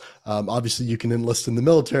 21-year-olds. Obviously, you can enlist in the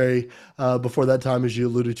military before that time, as you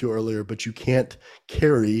alluded to earlier, but you can't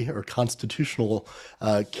carry or constitutional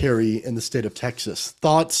carry in the state of Texas.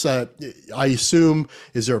 Thoughts? I assume,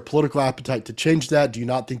 is there a political appetite to change that? Do you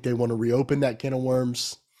not think they want to reopen that can of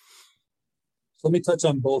worms? So let me touch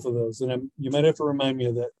on both of those, and you might have to remind me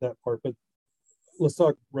of that part, but let's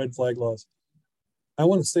talk red flag laws. I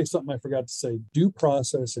want to say something I forgot to say. Due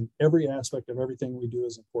process in every aspect of everything we do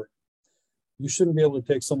is important. You shouldn't be able to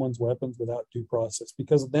take someone's weapons without due process,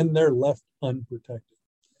 because then they're left unprotected.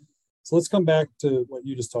 So let's come back to what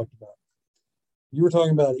you just talked about. You were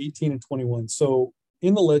talking about 18 and 21. So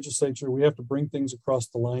in the legislature, we have to bring things across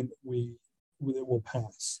the line that will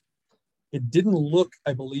pass. It didn't look,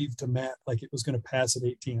 I believe, to Matt like it was going to pass at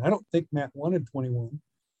 18. I don't think Matt wanted 21,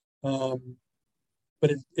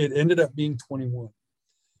 but it ended up being 21.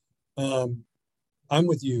 I'm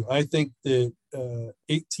with you. I think that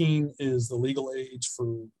 18 is the legal age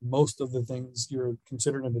for most of the things. You're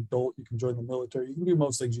considered an adult. You can join the military. You can do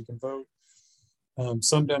most things. You can vote.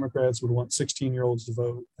 Some Democrats would want 16-year-olds to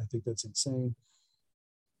vote. I think that's insane.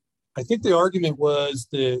 I think the argument was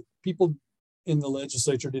that people in the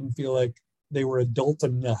legislature didn't feel like they were adult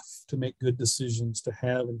enough to make good decisions to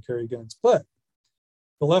have and carry guns. But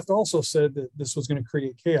the left also said that this was going to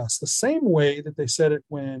create chaos, the same way that they said it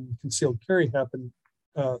when concealed carry happened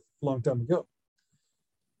a long time ago.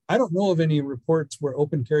 I don't know of any reports where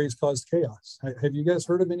open carries caused chaos. Have you guys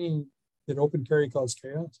heard of any that open carry caused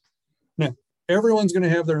chaos? Now, everyone's going to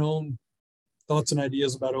have their own thoughts and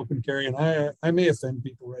ideas about open carry, and I may offend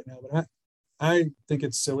people right now, but I think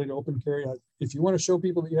it's silly to open carry. If you want to show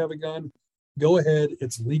people that you have a gun, go ahead.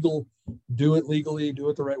 It's legal. Do it legally. Do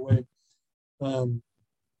it the right way. I'm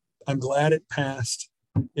glad it passed.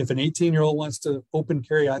 If an 18-year-old wants to open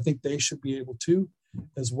carry, I think they should be able to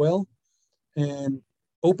as well. And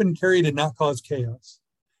open carry did not cause chaos.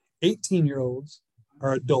 18-year-olds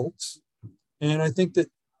are adults. And I think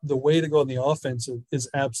that the way to go on the offensive is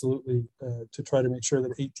absolutely to try to make sure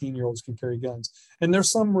that 18-year-olds can carry guns. And there's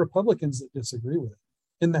some Republicans that disagree with it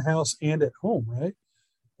in the House and at home, right?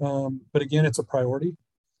 But again, it's a priority.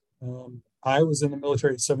 I was in the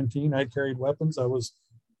military at 17. I carried weapons. I was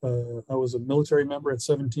a military member at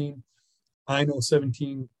 17. I know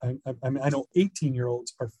 17. I know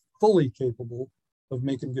 18-year-olds are fully capable of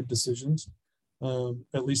making good decisions.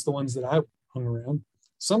 At least the ones that I hung around.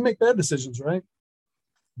 Some make bad decisions, right?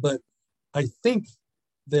 But I think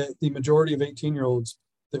that the majority of 18-year-olds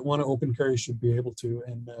that want to open carry should be able to.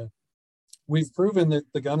 And we've proven that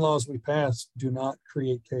the gun laws we pass do not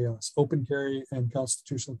create chaos. Open carry and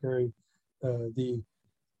constitutional carry,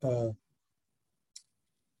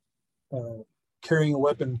 carrying a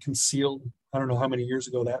weapon concealed, I don't know how many years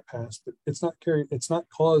ago that passed, but it's not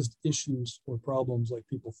caused issues or problems like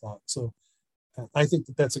people thought. So I think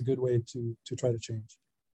that that's a good way to try to change.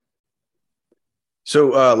 So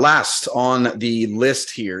last on the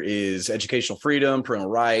list here is educational freedom,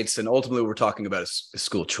 parental rights, and ultimately we're talking about a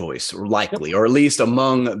school choice, or likely, or at least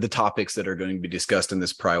among the topics that are going to be discussed in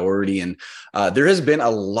this priority. And there has been a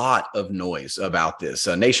lot of noise about this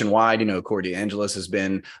nationwide. Corey DeAngelis has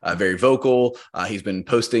been very vocal. He's been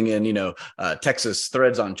posting in, Texas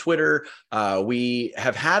threads on Twitter. We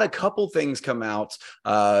have had a couple things come out.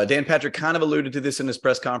 Dan Patrick kind of alluded to this in his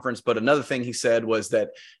press conference, but another thing he said was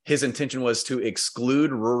that his intention was to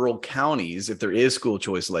exclude rural counties if there is school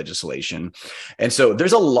choice legislation. And so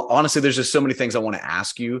there's honestly, there's just so many things I want to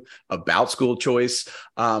ask you about school choice.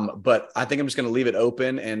 But I think I'm just going to leave it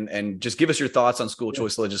open and just give us your thoughts on school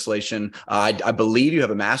choice legislation. I believe you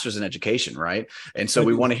have a master's in education, right? And so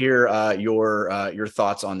we want to hear your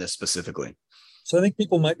thoughts on this specifically. So I think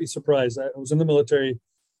people might be surprised. I was in the military,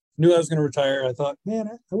 knew I was going to retire. I thought, man,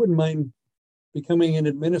 I wouldn't mind becoming an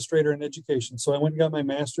administrator in education. So I went and got my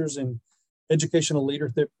master's in educational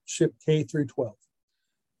leadership K through 12.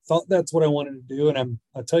 Thought that's what I wanted to do. And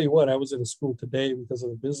I'll tell you what, I was at a school today because of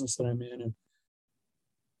the business that I'm in. And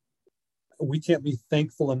we can't be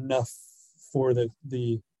thankful enough for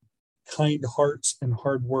the kind hearts and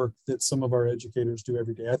hard work that some of our educators do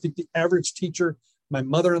every day. I think the average teacher My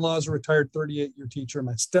mother-in-law is a retired 38-year teacher.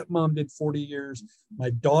 My stepmom did 40 years. My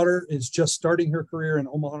daughter is just starting her career in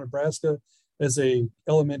Omaha, Nebraska as a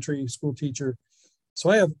elementary school teacher. So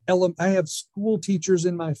I have school teachers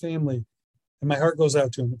in my family, and my heart goes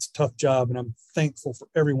out to them. It's a tough job, and I'm thankful for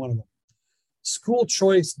every one of them. School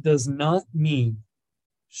choice does not mean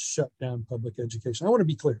shut down public education. I want to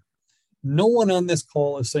be clear. No one on this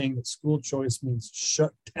call is saying that school choice means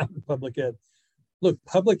shut down public ed. Look,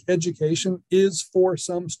 public education is for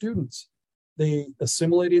some students. They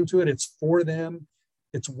assimilate into it. It's for them.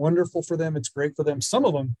 It's wonderful for them. It's great for them. Some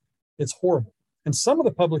of them, it's horrible. And some of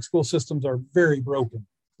the public school systems are very broken,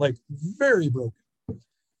 like very broken.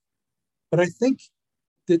 But I think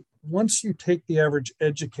that once you take the average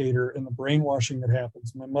educator and the brainwashing that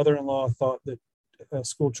happens, my mother-in-law thought that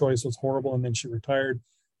school choice was horrible, and then she retired.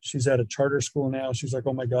 She's at a charter school now. She's like,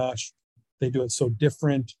 oh my gosh, they do it so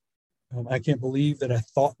different. I can't believe that I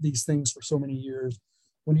thought these things for so many years.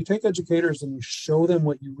 When you take educators and you show them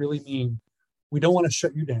what you really mean, we don't want to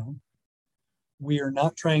shut you down. We are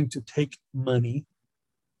not trying to take money.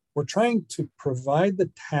 We're trying to provide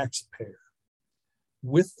the taxpayer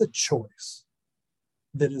with the choice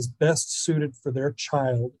that is best suited for their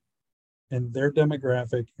child and their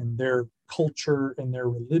demographic and their culture and their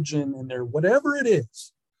religion and their whatever it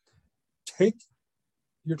is. Take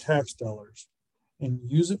your tax dollars and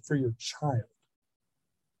use it for your child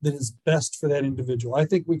that is best for that individual. I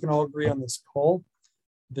think we can all agree on this call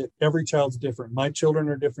that every child's different. My children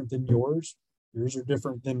are different than yours. Yours are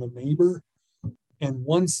different than the neighbor. And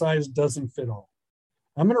one size doesn't fit all.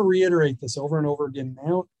 I'm going to reiterate this over and over again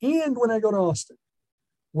now and when I go to Austin.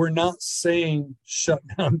 We're not saying shut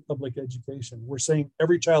down public education. We're saying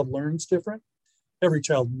every child learns different. Every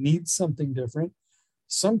child needs something different.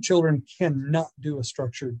 Some children cannot do a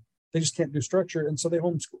structured, they just can't do structure, and so they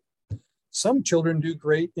homeschool. Some children do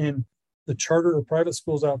great in the charter or private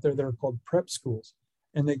schools out there that are called prep schools,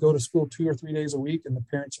 and they go to school 2 or 3 days a week, and the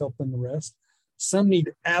parents help them the rest. Some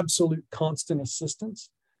need absolute constant assistance.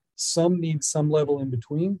 Some need some level in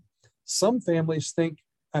between. Some families think,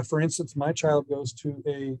 for instance, my child goes to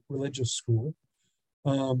a religious school.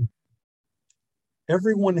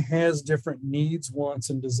 Everyone has different needs, wants,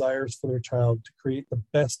 and desires for their child to create the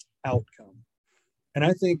best outcome. And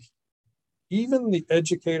I think even the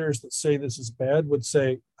educators that say this is bad would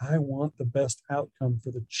say, I want the best outcome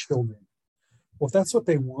for the children. Well, if that's what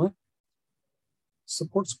they want,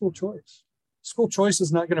 support school choice. School choice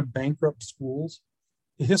is not going to bankrupt schools.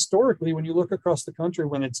 Historically, when you look across the country,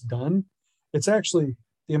 when it's done, it's actually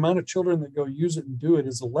the amount of children that go use it and do it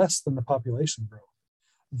is less than the population growth.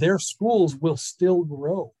 Their schools will still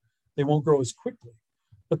grow. They won't grow as quickly,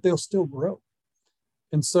 but they'll still grow.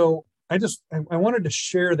 And so I wanted to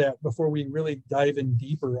share that before we really dive in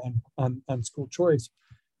deeper on school choice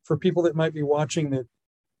for people that might be watching that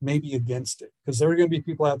may be against it. Because there are going to be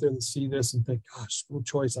people out there that see this and think, gosh, school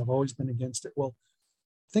choice, I've always been against it. Well,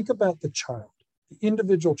 think about the child, the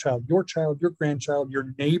individual child, your grandchild,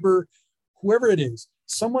 your neighbor, whoever it is,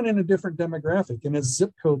 someone in a different demographic, in a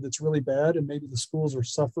zip code that's really bad, and maybe the schools are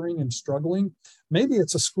suffering and struggling. Maybe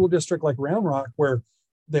it's a school district like Round Rock where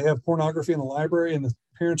they have pornography in the library and the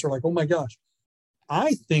parents are like, oh my gosh.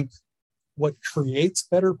 I think what creates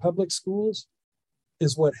better public schools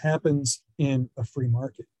is what happens in a free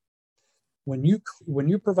market. When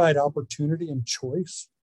you provide opportunity and choice,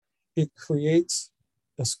 it creates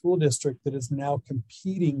a school district that is now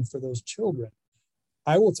competing for those children.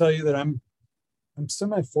 I will tell you that I'm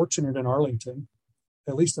semi-fortunate in Arlington,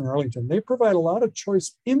 at least in Arlington. They provide a lot of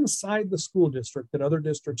choice inside the school district that other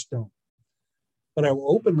districts don't. But I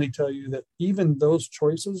will openly tell you that even those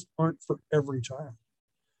choices aren't for every child.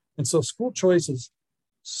 And so school choice is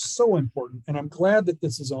so important. And I'm glad that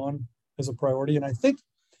this is on as a priority. And I think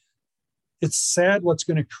it's sad what's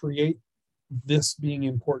going to create this being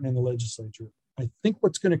important in the legislature. I think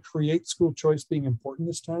what's going to create school choice being important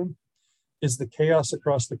this time is the chaos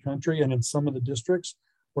across the country and in some of the districts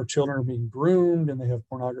where children are being groomed and they have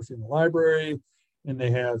pornography in the library and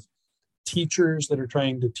they have teachers that are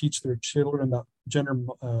trying to teach their children about gender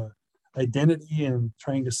identity and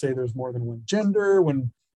trying to say there's more than one gender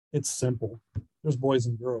when it's simple. There's boys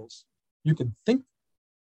and girls. You can think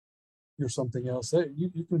you're something else.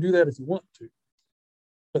 You can do that if you want to.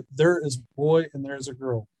 But there is a boy and there is a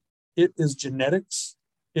girl. It is genetics.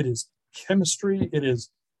 It is chemistry.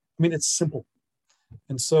 It's simple.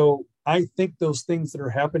 And so I think those things that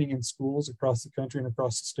are happening in schools across the country and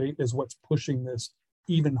across the state is what's pushing this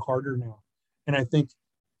even harder now. And I think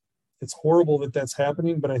it's horrible that that's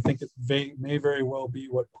happening, but I think it may very well be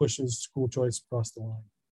what pushes school choice across the line.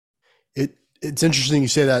 It's interesting you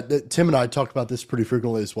say that. Tim and I talk about this pretty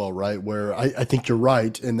frequently as well, right? Where I think you're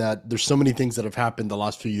right in that there's so many things that have happened the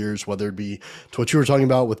last few years, whether it be to what you were talking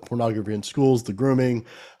about with pornography in schools, the grooming,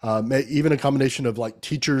 even a combination of like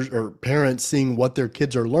teachers or parents seeing what their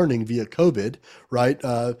kids are learning via COVID, right?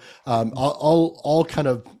 All kind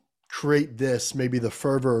of create this, maybe the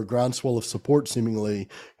fervor or groundswell of support seemingly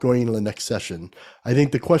going into the next session. I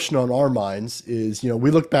think the question on our minds is, we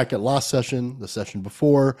look back at last session, the session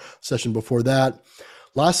before that.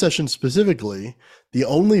 Last session specifically, the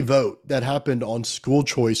only vote that happened on school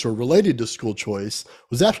choice or related to school choice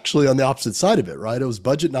was actually on the opposite side of it, right? It was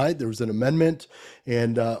budget night. There was an amendment,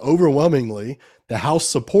 and overwhelmingly, the House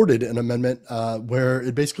supported an amendment where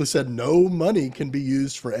it basically said no money can be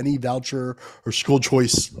used for any voucher or school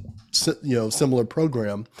choice, similar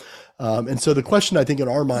program. And so the question I think in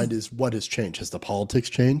our mind is, what has changed? Has the politics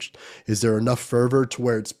changed? Is there enough fervor to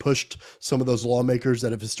where it's pushed some of those lawmakers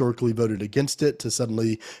that have historically voted against it to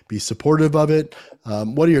suddenly be supportive of it?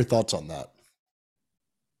 What are your thoughts on that?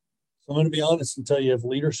 So I'm going to be honest and tell you, if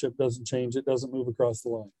leadership doesn't change, it doesn't move across the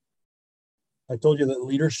line. I told you that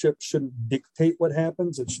leadership shouldn't dictate what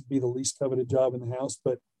happens. It should be the least coveted job in the House,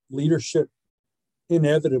 but leadership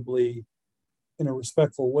inevitably, in a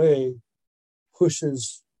respectful way,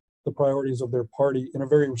 pushes the priorities of their party in a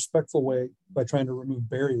very respectful way by trying to remove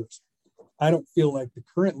barriers. I don't feel like the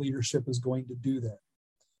current leadership is going to do that.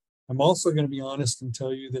 I'm also going to be honest and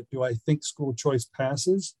tell you that, do I think school choice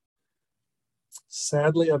passes?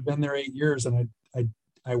 Sadly, I've been there 8 years, and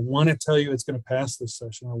I want to tell you it's going to pass this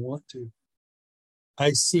session. I want to.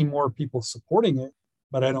 I see more people supporting it,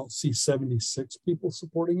 but I don't see 76 people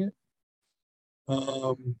supporting it.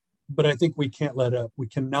 But I think we can't let up. We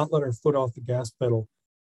cannot let our foot off the gas pedal,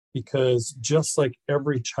 because just like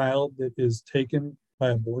every child that is taken by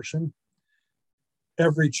abortion,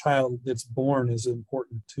 every child that's born is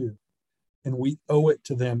important too. And we owe it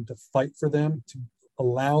to them to fight for them, to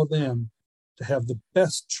allow them to have the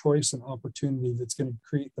best choice and opportunity that's going to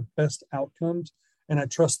create the best outcomes. And I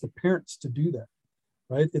trust the parents to do that,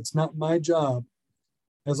 right? It's not my job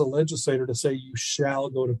as a legislator to say you shall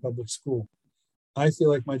go to public school. I feel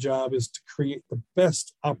like my job is to create the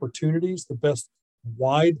best opportunities, the best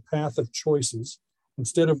wide path of choices.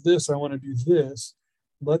 Instead of this, I want to do this.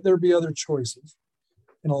 Let there be other choices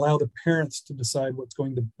and allow the parents to decide what's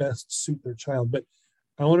going to best suit their child. But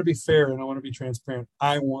I want to be fair and I want to be transparent.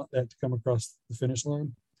 I want that to come across the finish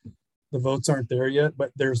line. The votes aren't there yet,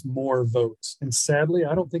 but there's more votes. And sadly,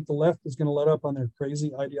 I don't think the left is going to let up on their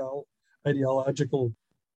crazy ideological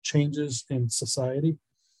changes in society.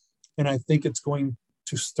 And I think it's going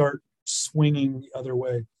to start swinging the other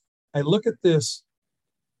way. I look at this,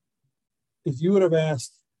 if you would have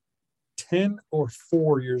asked 10 or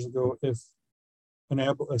 4 years ago if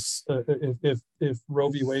Roe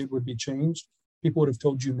v. Wade would be changed, people would have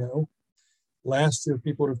told you no. Last year,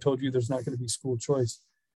 people would have told you there's not going to be school choice.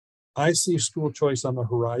 I see school choice on the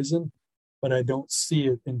horizon, but I don't see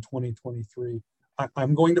it in 2023.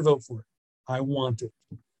 I'm going to vote for it. I want it.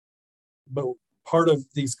 But part of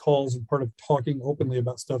these calls and part of talking openly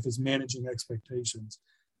about stuff is managing expectations.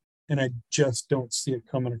 And I just don't see it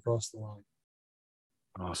coming across the line.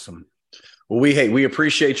 Awesome. Well, we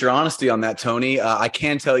appreciate your honesty on that, Tony. I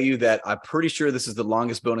can tell you that I'm pretty sure this is the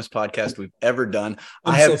longest bonus podcast we've ever done.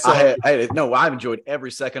 I've enjoyed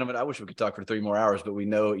every second of it. I wish we could talk for 3 more hours, but we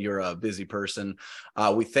know you're a busy person.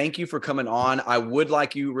 We thank you for coming on. I would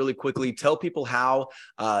like you really quickly tell people how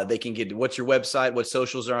they can get. What's your website? What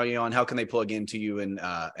socials are you on? How can they plug into you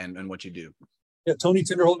and what you do? Yeah,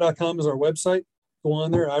 TonyTinderholt.com is our website. Go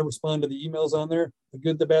on there. I respond to the emails on there. The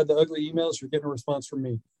good, the bad, the ugly emails. You're getting a response from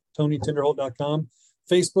me. TonyTinderholt.com.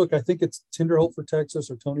 Facebook, I think it's Tinderholt for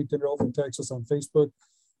Texas or Tony Tinderholt for Texas on Facebook.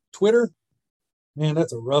 Twitter, man,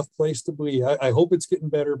 that's a rough place to be. I hope it's getting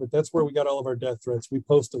better, but that's where we got all of our death threats. We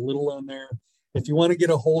post a little on there. If you want to get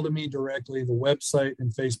a hold of me directly, the website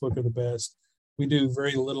and Facebook are the best. We do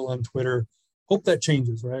very little on Twitter. Hope that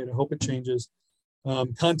changes, right? I hope it changes.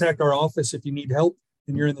 Contact our office if you need help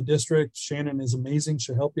and you're in the district. Shannon is amazing.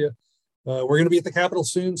 She'll help you. We're going to be at the Capitol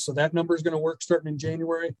soon, so that number is going to work starting in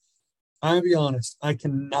January. I'll be honest, I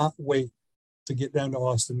cannot wait to get down to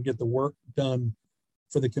Austin and get the work done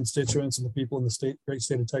for the constituents and the people in the great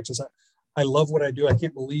state of Texas. I love what I do. I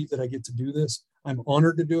can't believe that I get to do this. I'm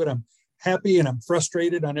honored to do it. I'm happy and I'm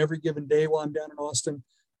frustrated on every given day while I'm down in Austin.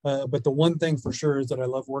 But the one thing for sure is that I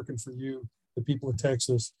love working for you, the people of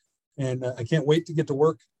Texas, and I can't wait to get to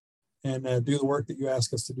work and do the work that you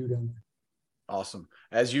ask us to do down there. Awesome.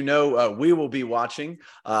 As you know, we will be watching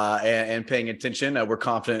and paying attention. We're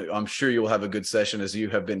confident. I'm sure you will have a good session, as you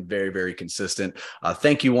have been very, very consistent.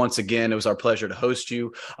 Thank you once again. It was our pleasure to host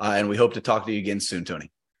you, and we hope to talk to you again soon, Tony.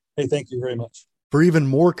 Hey, thank you very much. For even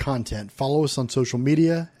more content, follow us on social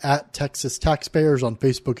media at Texas Taxpayers on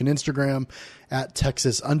Facebook and Instagram, at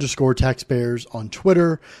Texas_Taxpayers on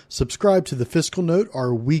Twitter. Subscribe to the Fiscal Note,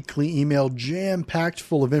 our weekly email jam-packed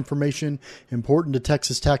full of information important to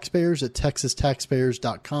Texas taxpayers at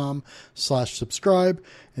texastaxpayers.com/subscribe.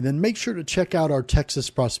 And then make sure to check out our Texas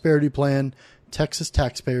Prosperity Plan,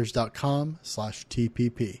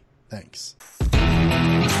 texastaxpayers.com/TPP. Thanks.